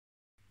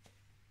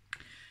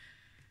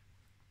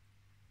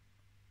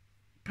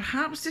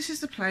Perhaps this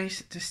is the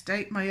place to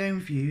state my own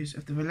views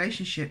of the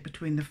relationship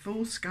between the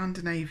full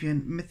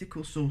Scandinavian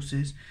mythical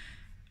sources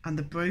and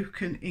the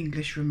broken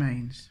English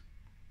remains.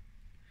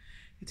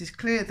 It is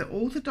clear that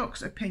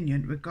orthodox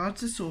opinion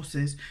regards the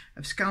sources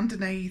of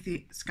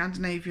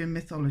Scandinavian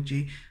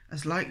mythology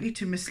as likely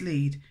to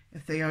mislead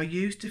if they are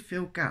used to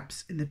fill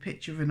gaps in the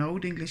picture of an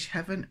Old English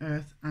heaven,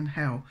 earth and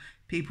hell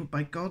peopled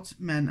by gods,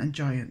 men and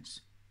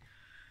giants.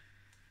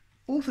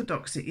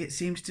 Orthodoxy, it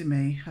seems to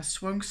me, has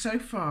swung so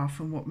far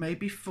from what may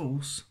be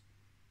false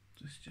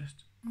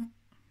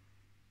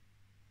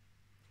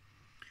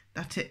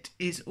that it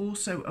is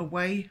also a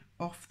way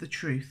off the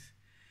truth.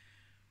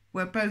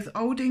 Where both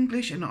Old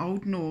English and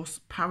Old Norse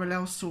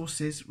parallel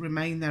sources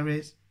remain, there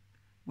is,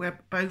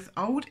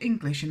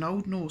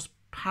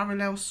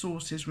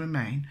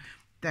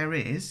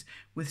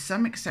 with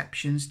some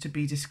exceptions to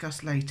be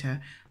discussed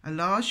later, a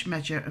large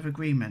measure of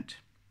agreement.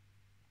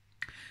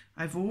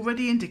 I've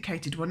already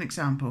indicated one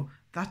example,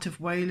 that of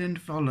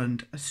Wayland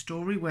Volland, a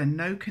story where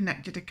no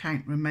connected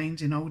account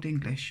remains in Old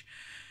English,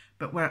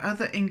 but where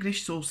other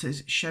English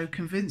sources show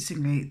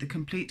convincingly the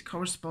complete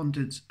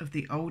correspondence of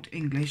the Old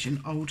English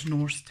and Old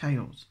Norse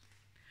tales.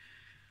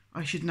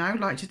 I should now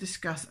like to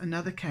discuss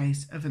another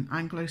case of an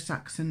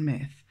Anglo-Saxon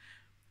myth,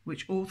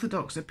 which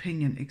orthodox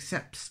opinion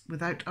accepts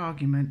without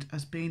argument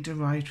as being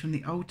derived from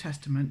the Old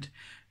Testament,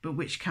 but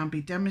which can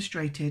be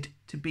demonstrated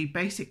to be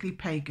basically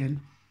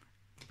pagan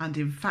and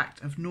in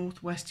fact of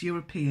Northwest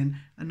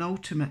European and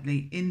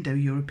ultimately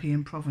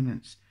Indo-European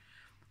provenance.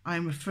 I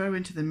am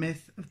referring to the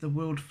myth of the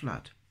World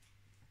Flood.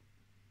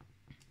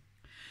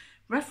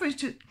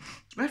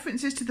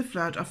 References to the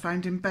flood are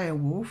found in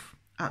Beowulf.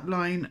 At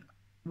line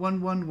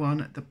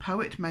 111, the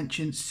poet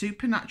mentions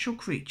supernatural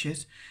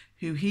creatures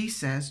who he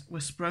says were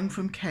sprung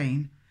from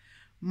Cain,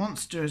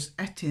 monsters,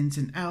 etins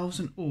and elves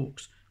and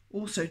orcs,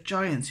 also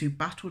giants who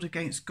battled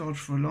against God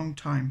for a long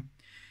time.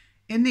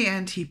 In the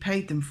end, he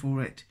paid them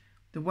for it.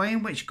 The way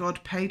in which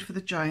God paid for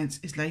the giants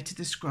is later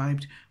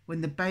described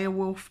when the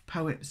Beowulf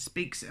poet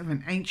speaks of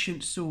an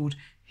ancient sword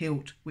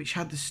hilt which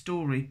had the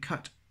story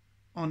cut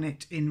on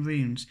it in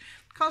runes.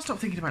 Can't stop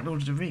thinking about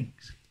Lord of the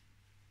Rings.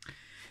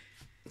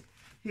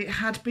 It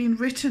had been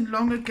written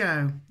long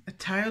ago, a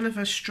tale of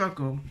a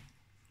struggle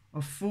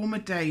of former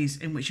days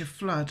in which a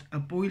flood, a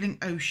boiling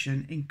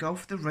ocean,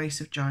 engulfed the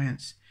race of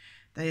giants.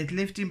 They had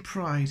lived in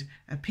pride,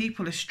 a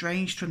people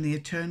estranged from the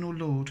eternal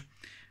Lord,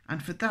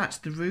 and for that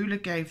the ruler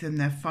gave them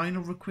their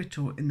final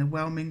requital in the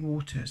whelming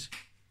waters.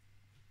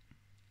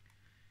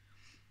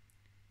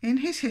 In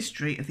his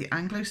history of the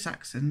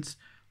Anglo-Saxons,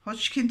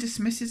 Hodgkin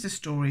dismisses the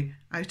story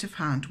out of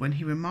hand when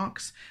he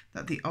remarks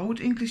that the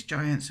Old English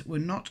giants were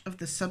not of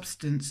the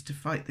substance to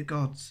fight the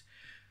gods.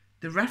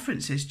 The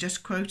references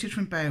just quoted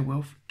from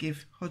Beowulf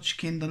give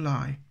Hodgkin the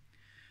lie.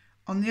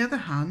 On the other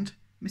hand,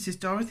 Mrs.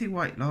 Dorothy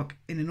Whitelock,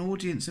 in An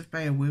Audience of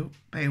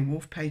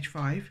Beowulf, page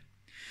 5,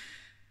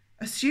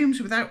 assumes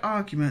without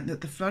argument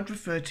that the flood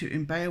referred to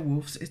in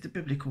Beowulf's is the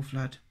biblical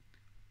flood.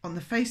 On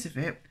the face of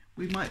it,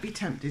 we might be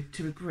tempted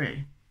to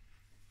agree.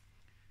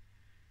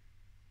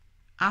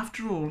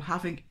 After all,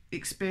 having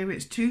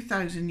experienced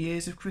 2,000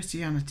 years of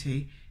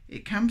Christianity,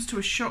 it comes to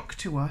a shock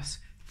to us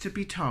to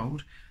be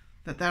told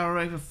that there are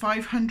over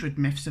 500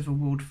 myths of a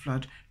world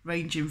flood,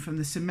 ranging from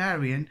the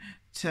Sumerian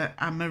to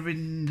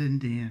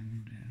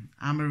Amerindian.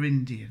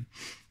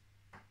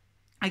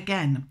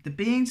 Again, the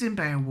beings in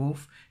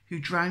Beowulf who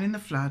drown in the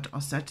flood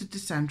are said to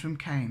descend from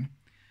Cain,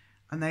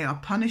 and they are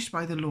punished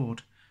by the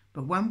Lord.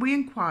 But when we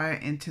inquire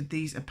into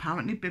these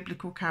apparently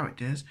biblical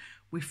characters,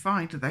 we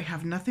find that they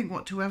have nothing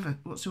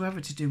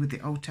whatsoever to do with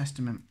the Old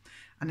Testament,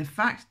 and in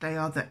fact they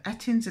are the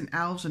etins and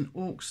elves and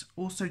orcs,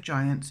 also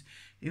giants,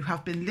 who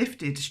have been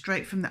lifted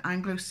straight from the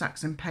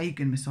Anglo-Saxon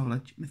pagan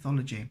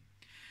mythology.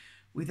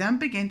 We then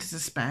begin to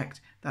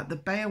suspect that the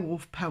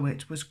Beowulf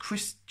poet was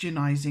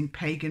Christianizing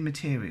pagan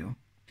material,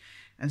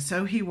 and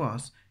so he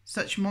was.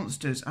 Such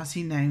monsters as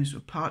he names were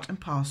part and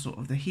parcel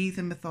of the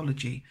heathen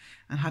mythology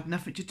and had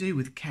nothing to do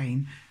with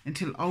Cain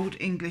until Old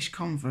English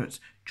converts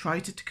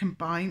tried to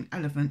combine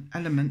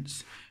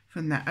elements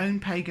from their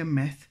own pagan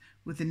myth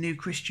with the new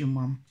Christian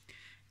one.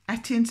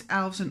 Etins,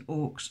 elves and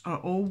orcs are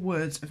all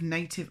words of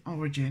native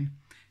origin.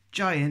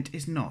 Giant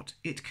is not.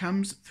 It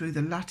comes through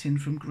the Latin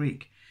from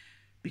Greek.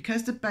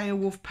 Because the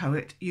Beowulf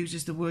poet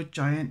uses the word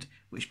giant,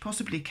 which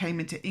possibly came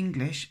into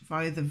English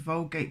via the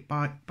Vulgate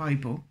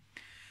Bible,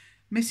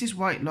 Mrs.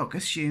 Whitelock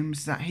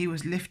assumes that he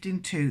was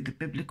lifting to the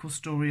biblical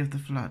story of the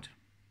flood.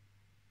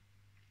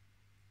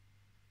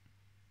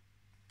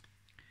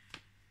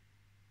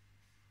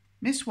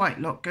 Miss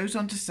Whitelock goes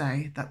on to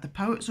say that the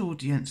poet's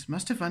audience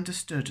must have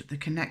understood the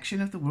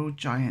connection of the word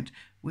giant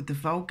with the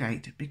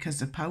Vulgate because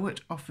the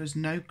poet offers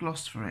no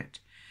gloss for it.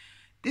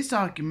 This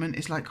argument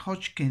is like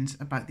Hodgkin's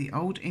about the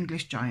Old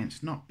English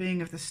giants not being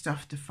of the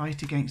stuff to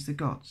fight against the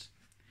gods.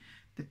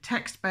 The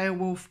text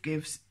Beowulf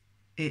gives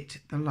it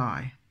the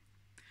lie.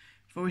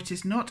 For it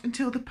is not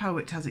until the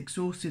poet has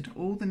exhausted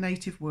all the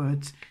native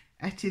words,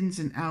 etins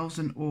and elves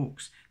and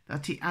orcs,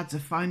 that he adds a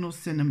final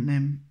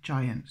synonym,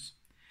 giants.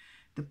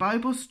 The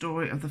Bible's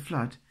story of the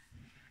flood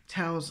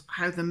tells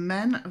how the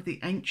men of the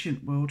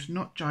ancient world,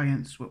 not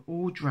giants, were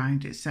all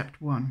drowned except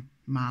one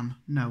man,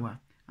 Noah,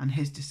 and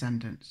his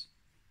descendants.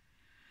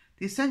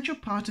 The essential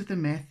part of the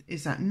myth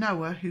is that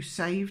Noah was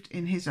saved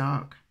in his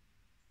ark.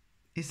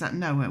 The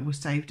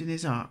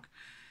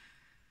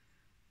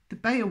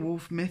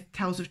Beowulf myth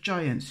tells of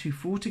giants who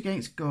fought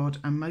against God,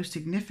 and most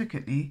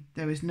significantly,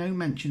 there is no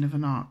mention of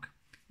an ark.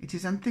 It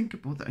is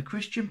unthinkable that a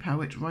Christian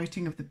poet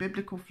writing of the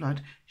biblical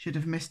flood should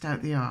have missed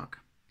out the ark.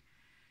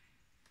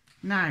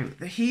 Now,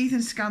 the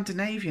heathen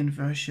Scandinavian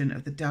version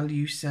of the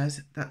deluge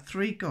says that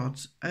three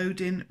gods,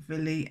 Odin,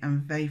 Vili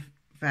and Ve,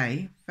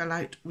 fell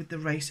out with the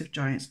race of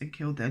giants and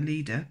killed their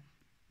leader,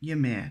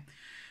 Ymir,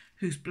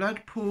 whose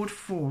blood poured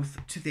forth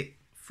to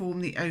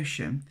form the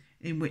ocean,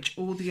 in which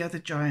all the other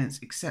giants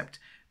except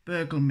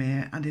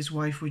Bergelmir and his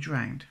wife were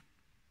drowned.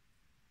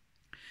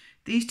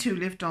 These two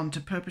lived on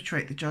to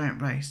perpetuate the giant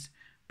race,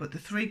 but the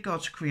three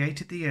gods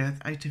created the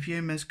earth out of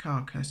Ymir's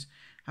carcass,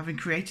 having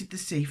created the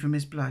sea from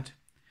his blood.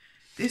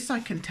 This, I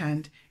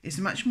contend, is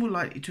much more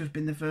likely to have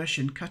been the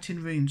version cut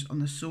in runes on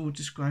the sword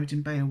described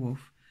in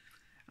Beowulf,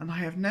 and I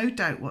have no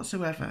doubt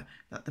whatsoever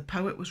that the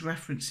poet was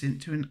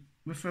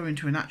referring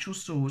to an actual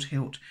sword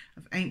hilt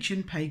of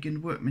ancient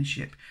pagan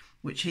workmanship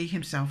which he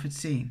himself had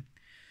seen.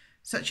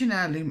 Such an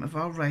heirloom of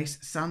our race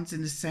stands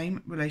in the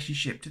same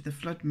relationship to the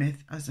flood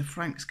myth as the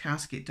Frank's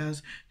casket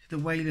does to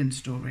the Wayland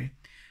story,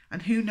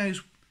 and who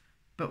knows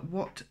but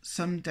what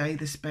some day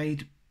the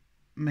spade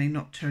may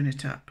not turn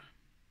it up.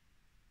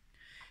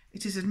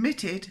 It is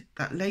admitted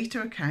that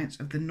later accounts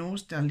of the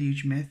Norse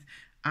deluge myth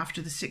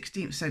after the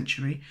 16th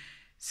century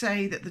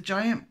say that the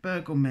giant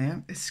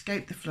Bergelmir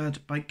escaped the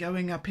flood by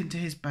going up into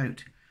his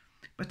boat,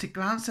 but a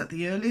glance at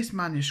the earliest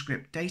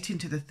manuscript dating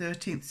to the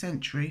 13th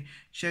century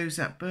shows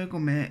that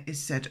Bergelmir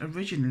is said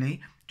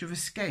originally to have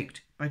escaped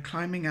by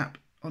climbing up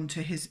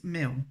onto his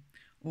mill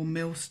or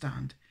mill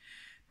stand.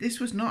 This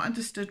was not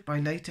understood by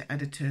later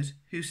editors,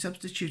 who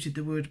substituted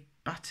the word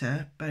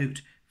batter,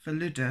 boat, for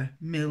ludder,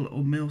 mill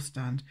or mill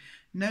stand,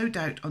 no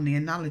doubt on the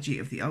analogy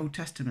of the Old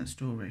Testament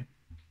story.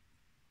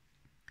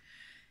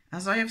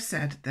 As I have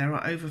said, there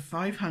are over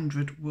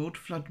 500 world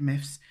flood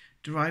myths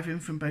deriving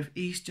from both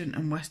Eastern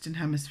and Western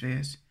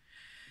hemispheres.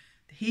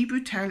 The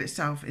Hebrew tale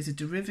itself is a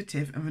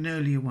derivative of an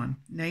earlier one,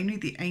 namely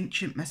the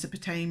ancient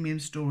Mesopotamian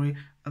story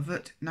of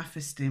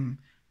Ut-Naphistim,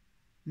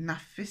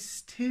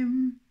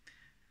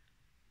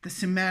 the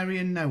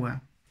Sumerian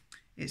Noah.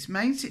 Its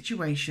main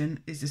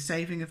situation is the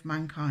saving of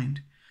mankind.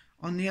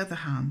 On the other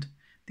hand,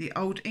 the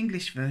Old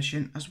English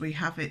version, as we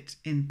have it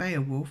in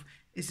Beowulf,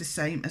 is the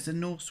same as the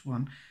Norse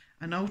one,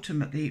 and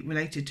ultimately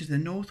related to the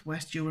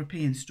Northwest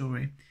European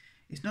story.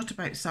 It's not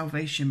about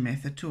salvation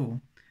myth at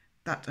all.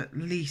 That at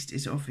least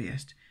is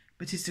obvious,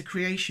 but it's a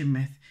creation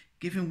myth,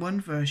 giving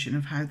one version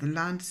of how the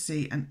land,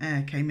 sea and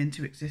air came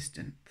into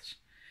existence.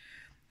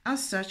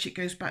 As such, it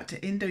goes back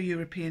to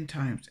Indo-European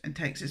times and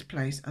takes its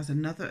place as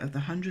another of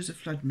the hundreds of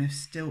flood myths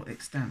still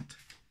extant.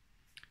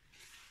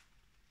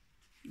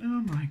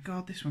 Oh my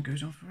God, this one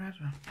goes on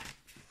forever.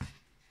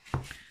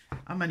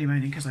 I'm only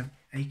moaning because I'm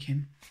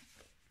aching.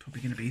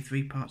 Probably going to be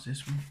 3 parts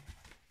this one.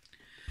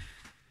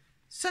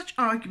 Such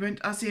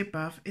argument as the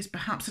above is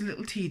perhaps a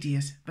little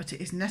tedious, but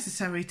it is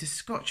necessary to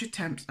Scotch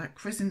attempts at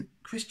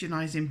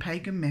Christianising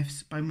pagan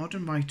myths by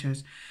modern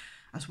writers,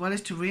 as well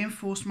as to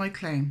reinforce my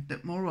claim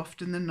that more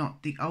often than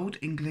not the Old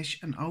English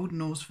and Old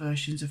Norse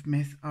versions of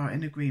myth are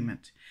in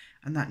agreement,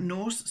 and that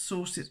Norse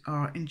sources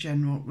are in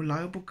general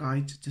reliable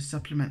guides to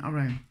supplement our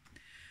own.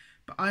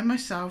 But I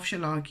myself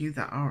shall argue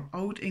that our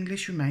Old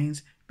English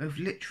remains, both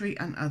literary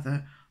and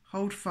other,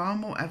 hold far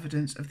more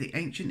evidence of the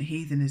ancient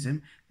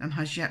heathenism than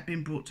has yet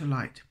been brought to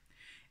light.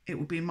 It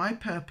will be my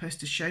purpose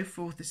to show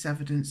forth this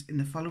evidence in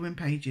the following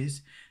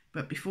pages,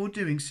 but before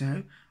doing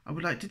so, I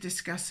would like to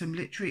discuss some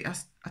literary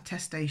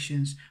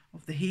attestations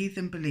of the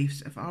heathen beliefs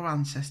of our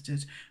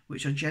ancestors,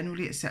 which are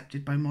generally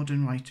accepted by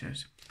modern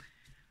writers.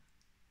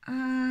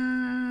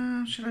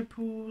 Shall I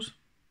pause?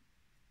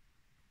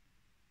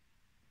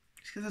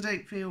 It's because I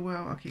don't feel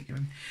well. I'll keep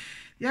going.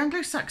 The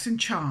Anglo-Saxon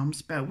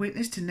charms bear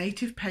witness to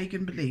native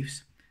pagan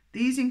beliefs.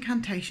 These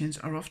incantations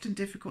are often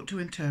difficult to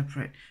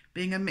interpret,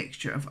 being a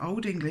mixture of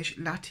Old English,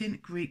 Latin,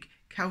 Greek,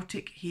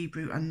 Celtic,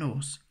 Hebrew and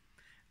Norse,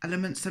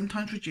 elements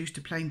sometimes reduced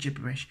to plain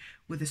gibberish,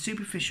 with a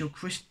superficial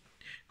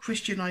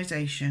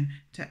Christianisation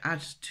to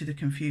add to the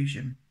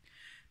confusion.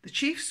 The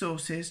chief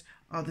sources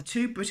are the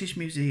 2 British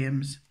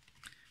museums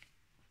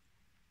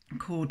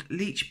called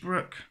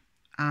Leechbrook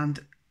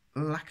and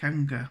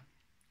Lacunga,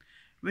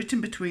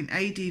 written between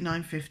AD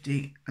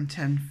 950 and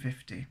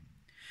 1050.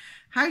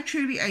 How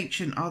truly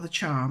ancient are the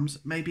charms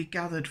may be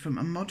gathered from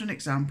a modern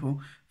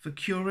example for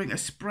curing a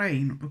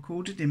sprain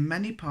recorded in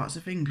many parts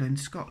of England,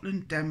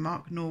 Scotland,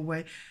 Denmark,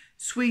 Norway,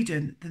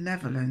 Sweden, the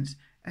Netherlands,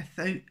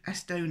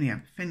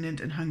 Estonia, Finland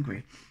and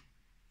Hungary.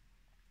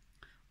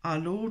 Our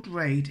Lord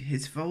rade,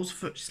 his foal's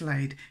foot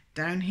slayed,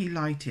 down he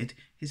lighted,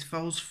 his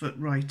foal's foot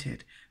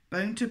righted,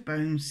 bone to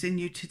bone,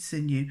 sinew to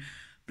sinew,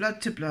 blood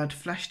to blood,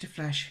 flesh to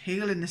flesh,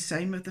 heal in the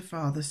same of the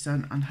Father,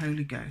 Son and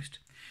Holy Ghost.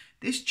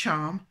 This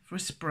charm for a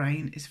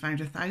sprain is found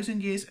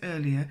 1,000 years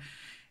earlier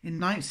in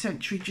 9th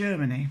century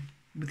Germany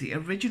with the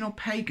original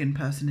pagan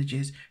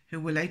personages who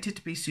were later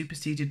to be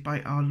superseded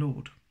by our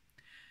Lord.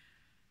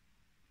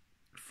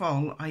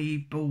 Fall, i.e.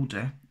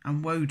 Balder,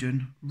 and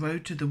Woden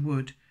rode to the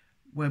wood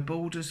where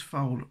Balder's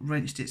foal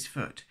wrenched its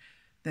foot.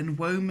 Then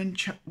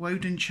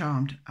Woden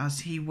charmed,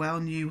 as he well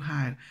knew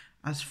how,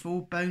 as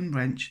for bone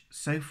wrench,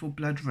 so for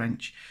blood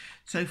wrench,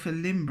 so for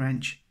limb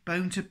wrench,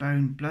 bone to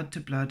bone, blood to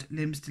blood,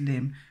 limbs to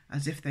limb,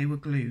 as if they were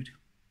glued.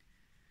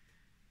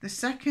 The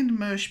second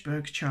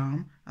Mershberg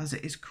charm, as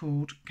it is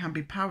called, can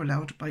be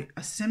paralleled by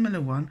a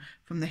similar one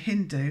from the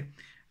Hindu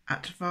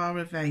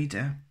Atvara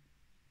Veda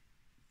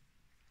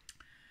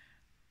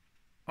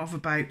of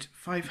about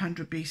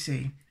 500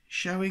 BC,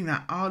 showing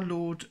that our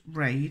Lord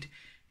Raid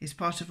is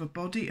part of a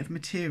body of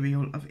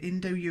material of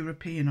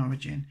Indo-European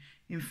origin.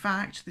 In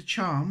fact, the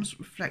charms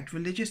reflect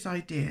religious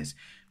ideas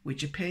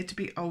which appear to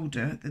be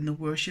older than the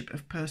worship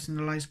of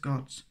personalised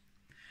gods.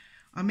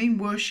 I mean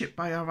worship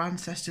by our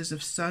ancestors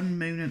of sun,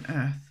 moon and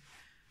earth.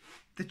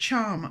 The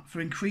charm for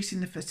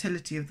increasing the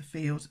fertility of the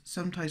fields,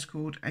 sometimes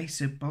called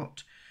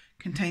Asabot,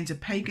 contains a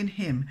pagan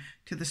hymn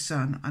to the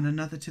sun and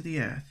another to the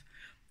earth.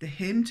 The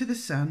hymn to the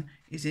sun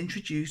is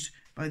introduced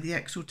by the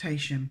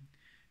exhortation,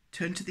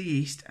 "Turn to the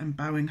east and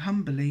bowing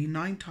humbly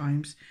 9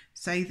 times,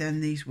 say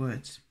then these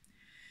words.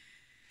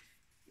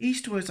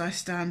 Eastwards I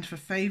stand for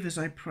favours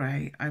I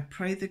pray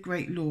the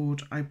great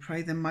Lord, I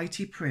pray the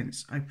mighty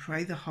Prince, I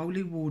pray the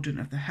holy Warden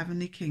of the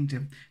heavenly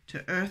kingdom,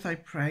 to earth I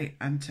pray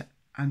and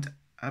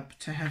up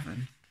to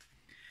heaven.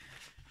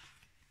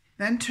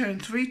 Then turn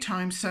 3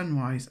 times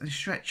sunwise and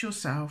stretch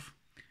yourself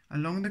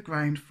along the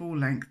ground full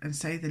length and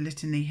say the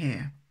litany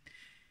here."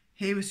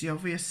 Here is the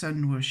obvious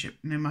sun worship,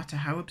 no matter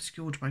how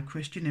obscured by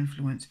Christian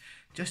influence,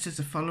 just as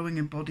the following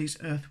embodies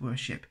earth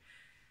worship.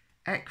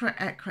 Ekra,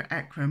 Ekra,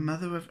 Ekra,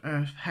 mother of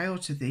earth, hail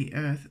to thee,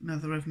 earth,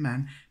 mother of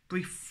men,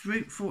 be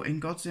fruitful in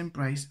God's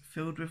embrace,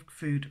 filled with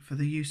food for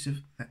the use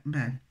of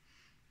men.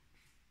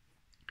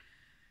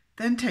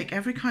 Then take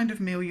every kind of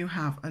meal you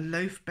have, a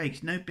loaf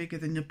baked no bigger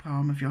than the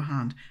palm of your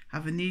hand,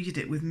 having kneaded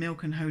it with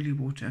milk and holy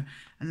water,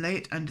 and lay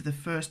it under the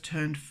first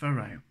turned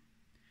furrow.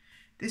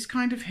 This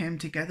kind of hymn,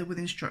 together with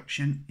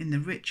instruction in the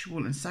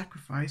ritual and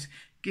sacrifice,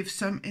 gives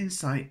some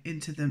insight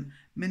into the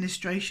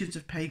ministrations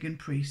of pagan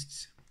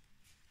priests.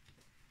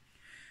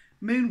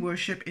 Moon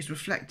worship is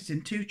reflected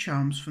in 2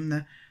 charms from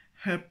the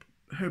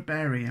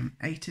Herbarium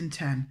 8 and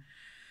 10,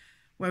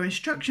 where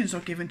instructions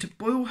are given to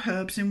boil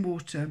herbs in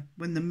water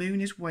when the moon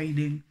is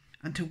waning,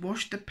 and to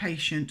wash the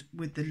patient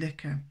with the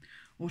liquor,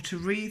 or to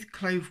wreathe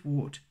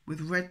clovewort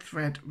with red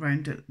thread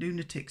round a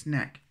lunatic's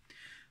neck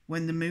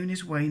when the moon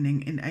is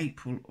waning in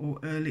April or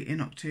early in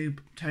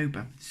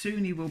October.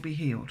 Soon he will be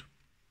healed.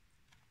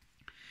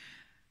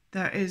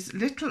 There is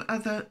little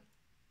other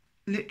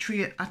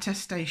literary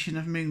attestation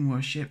of moon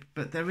worship,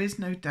 but there is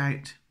no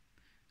doubt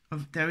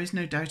of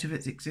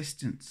its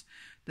existence.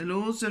 The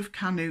laws of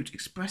Canute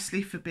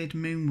expressly forbid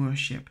moon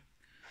worship,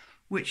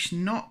 with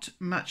not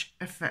much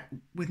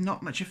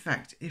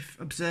effect if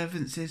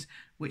observances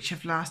which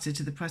have lasted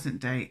to the present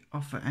day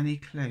offer any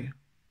clue.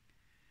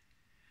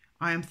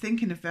 I am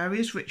thinking of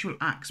various ritual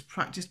acts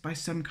practised by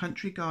some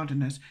country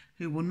gardeners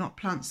who will not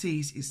plant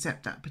seeds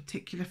except at a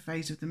particular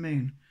phase of the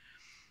moon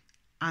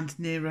and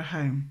nearer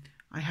home.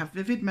 I have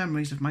vivid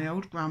memories of my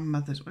old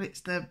grandmother's, well,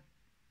 it's the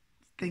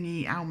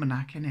thingy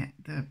almanac, in it,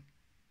 the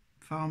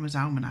farmer's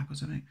almanac or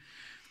something.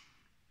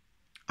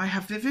 I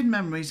have vivid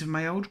memories of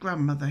my old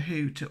grandmother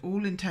who, to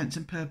all intents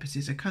and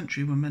purposes a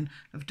countrywoman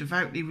of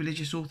devoutly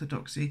religious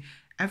orthodoxy,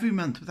 every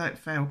month without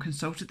fail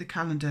consulted the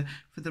calendar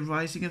for the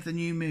rising of the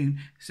new moon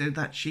so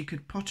that she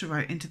could potter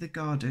out into the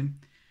garden,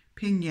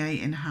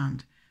 pinier in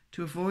hand,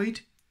 to avoid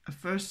a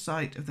first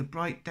sight of the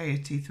bright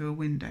deity through a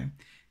window.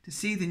 To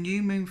see the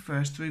new moon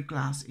first through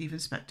glass, even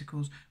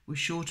spectacles, was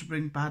sure to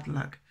bring bad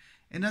luck.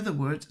 In other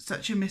words,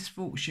 such a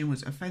misfortune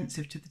was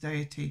offensive to the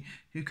deity,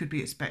 who could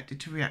be expected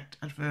to react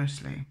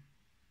adversely.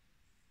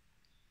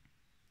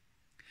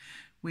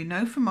 We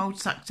know from Old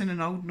Saxon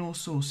and Old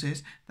Norse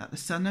sources that the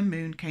sun and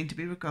moon came to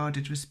be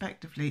regarded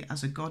respectively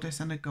as a goddess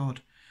and a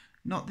god,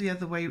 not the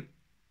other way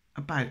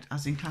about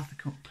as in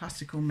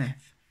classical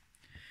myth.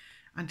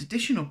 And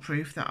additional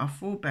proof that our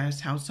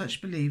forebears held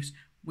such beliefs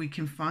we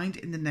can find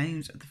in the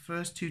names of the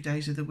first 2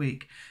 days of the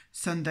week,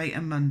 Sunday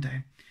and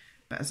Monday.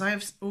 But as I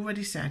have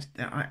already said,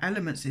 there are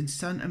elements in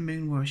sun and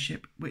moon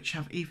worship which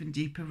have even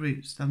deeper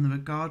roots than the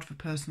regard for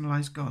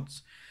personalised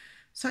gods.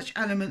 Such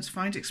elements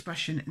find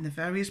expression in the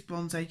various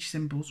Bronze Age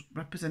symbols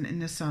representing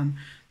the sun,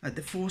 like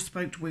the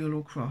 4-spoked wheel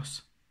or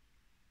cross,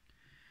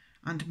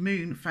 and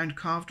moon found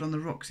carved on the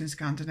rocks in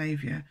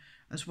Scandinavia,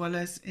 as well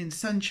as in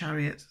sun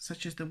chariots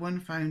such as the one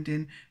found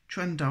in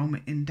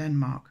Trundholm in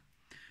Denmark.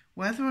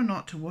 Whether or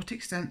not to what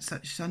extent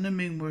such sun and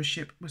moon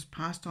worship was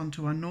passed on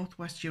to our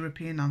northwest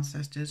European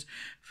ancestors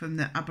from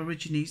the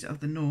Aborigines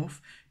of the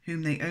north,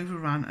 whom they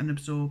overran and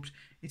absorbed,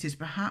 it is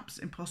perhaps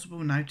impossible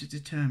now to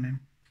determine.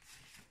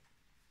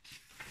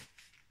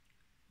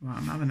 Right,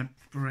 I'm having a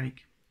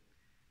break.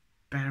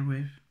 Bear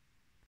with.